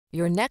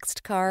Your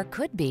next car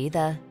could be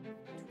the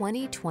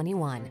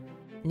 2021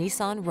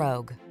 Nissan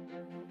Rogue.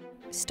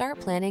 Start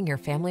planning your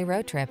family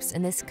road trips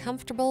in this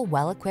comfortable,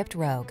 well-equipped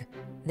Rogue.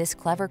 This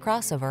clever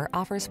crossover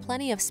offers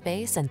plenty of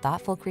space and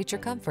thoughtful creature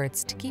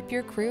comforts to keep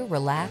your crew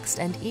relaxed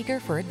and eager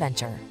for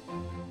adventure.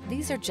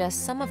 These are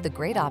just some of the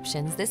great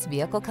options this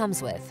vehicle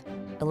comes with: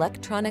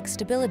 electronic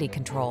stability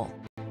control,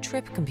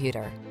 trip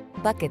computer,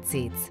 bucket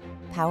seats,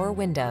 power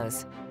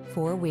windows,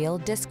 four-wheel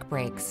disc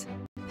brakes,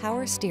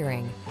 power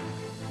steering.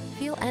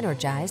 Feel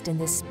energized in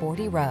this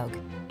sporty Rogue.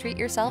 Treat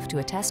yourself to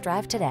a test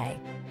drive today.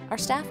 Our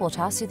staff will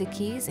toss you the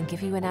keys and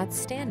give you an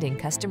outstanding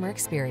customer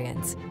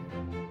experience.